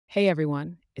Hey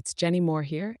everyone, it's Jenny Moore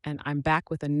here, and I'm back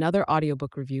with another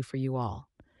audiobook review for you all.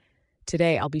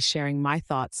 Today I'll be sharing my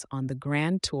thoughts on The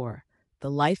Grand Tour, The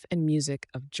Life and Music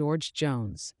of George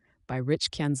Jones by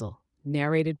Rich Kienzle,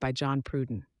 narrated by John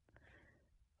Pruden.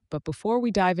 But before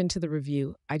we dive into the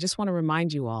review, I just want to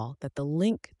remind you all that the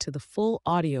link to the full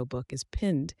audiobook is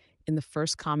pinned in the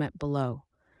first comment below.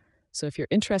 So if you're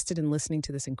interested in listening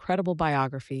to this incredible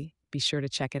biography, be sure to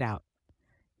check it out.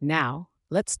 Now,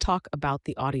 let's talk about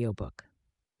the audiobook.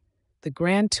 The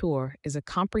Grand Tour is a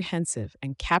comprehensive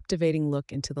and captivating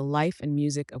look into the life and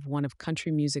music of one of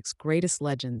country music's greatest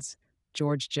legends,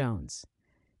 George Jones.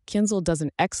 Kienzle does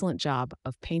an excellent job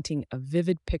of painting a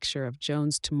vivid picture of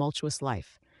Jones' tumultuous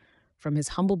life, from his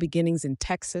humble beginnings in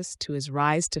Texas to his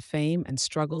rise to fame and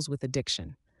struggles with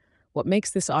addiction. What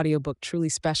makes this audiobook truly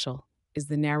special is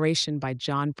the narration by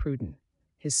John Pruden.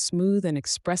 His smooth and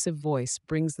expressive voice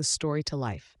brings the story to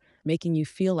life, making you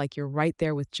feel like you're right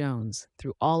there with Jones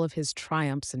through all of his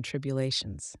triumphs and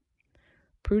tribulations.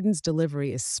 Pruden's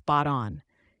delivery is spot on,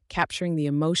 capturing the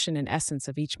emotion and essence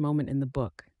of each moment in the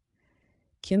book.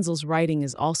 Kienzle's writing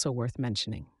is also worth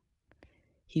mentioning.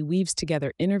 He weaves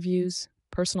together interviews,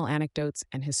 personal anecdotes,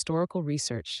 and historical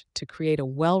research to create a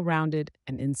well-rounded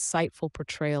and insightful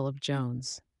portrayal of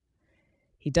Jones.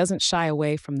 He doesn't shy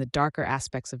away from the darker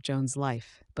aspects of Jones'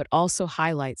 life, but also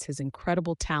highlights his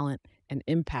incredible talent and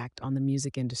impact on the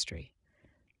music industry.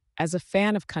 As a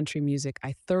fan of country music,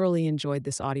 I thoroughly enjoyed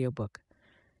this audiobook.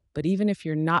 But even if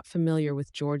you're not familiar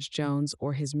with George Jones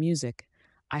or his music,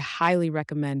 I highly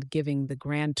recommend giving The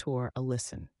Grand Tour a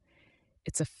listen.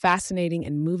 It's a fascinating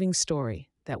and moving story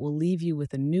that will leave you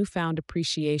with a newfound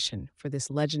appreciation for this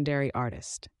legendary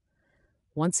artist.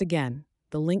 Once again,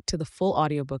 the link to the full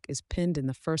audiobook is pinned in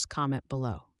the first comment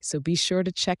below, so be sure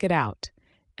to check it out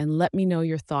and let me know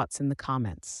your thoughts in the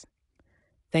comments.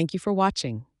 Thank you for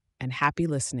watching, and happy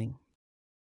listening.